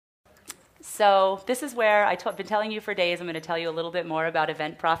So this is where I've been telling you for days. I'm going to tell you a little bit more about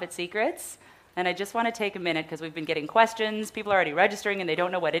event profit secrets. And I just want to take a minute because we've been getting questions. People are already registering and they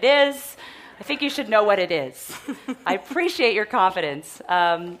don't know what it is. I think you should know what it is. I appreciate your confidence.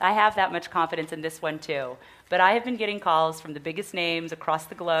 I have that much confidence in this one too. But I have been getting calls from the biggest names across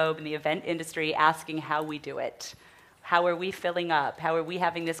the globe in the event industry asking how we do it. How are we filling up? How are we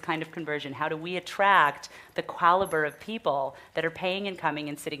having this kind of conversion? How do we attract the caliber of people that are paying and coming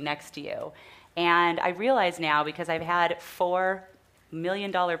and sitting next to you? And I realize now, because I've had 4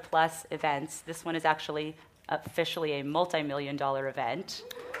 million-dollar plus events, this one is actually officially a multi-million-dollar event.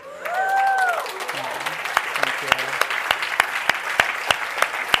 Yeah, thank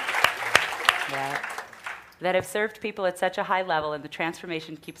you. Yeah. That have served people at such a high level, and the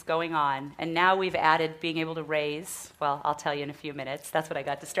transformation keeps going on. And now we've added being able to raise, well, I'll tell you in a few minutes. That's what I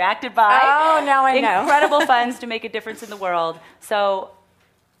got distracted by. Oh, now I know. Incredible funds to make a difference in the world. So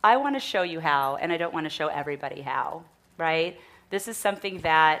I want to show you how, and I don't want to show everybody how, right? This is something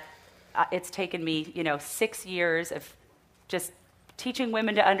that it's taken me, 6 years of just teaching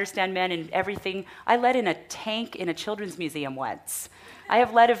women to understand men and everything. I led in a tank in a children's museum once. I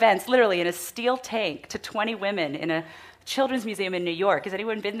have led events literally in a steel tank to 20 women in a children's museum in New York. Has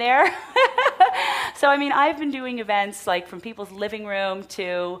anyone been there? So, I've been doing events like from people's living room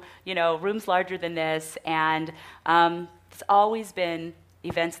to, rooms larger than this. And it's always been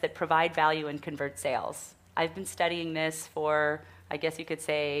events that provide value and convert sales. I've been studying this for, I guess you could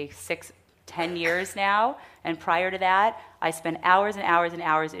say, 10 years now, and prior to that, I spent hours and hours and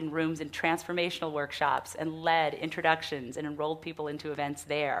hours in rooms in transformational workshops and led introductions and enrolled people into events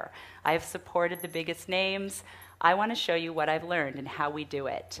there. I have supported the biggest names. I want to show you what I've learned and how we do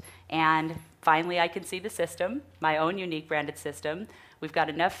it. And finally, I can see the system, my own unique branded system. We've got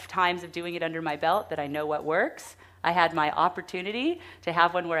enough times of doing it under my belt that I know what works. I had my opportunity to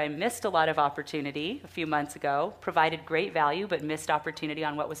have one where I missed a lot of opportunity a few months ago, provided great value, but missed opportunity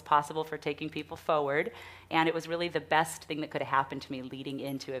on what was possible for taking people forward. And it was really the best thing that could have happened to me leading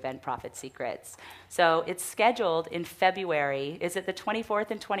into Event Profit Secrets. So it's scheduled in February. Is it the 24th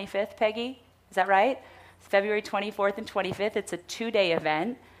and 25th, Peggy? Is that right? It's February 24th and 25th. It's a 2-day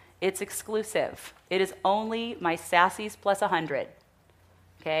event. It's exclusive. It is only my Sassies plus 100.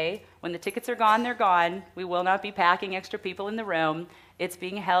 Okay? When the tickets are gone, they're gone. We will not be packing extra people in the room. It's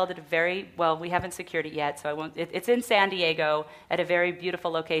being held at a we haven't secured it yet, so I won't. It's in San Diego at a very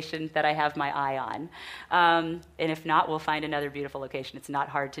beautiful location that I have my eye on. And if not, we'll find another beautiful location. It's not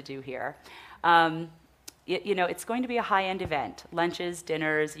hard to do here. It's going to be a high-end event. Lunches,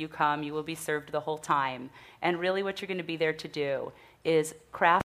 dinners, you come, you will be served the whole time. And really what you're going to be there to do is craft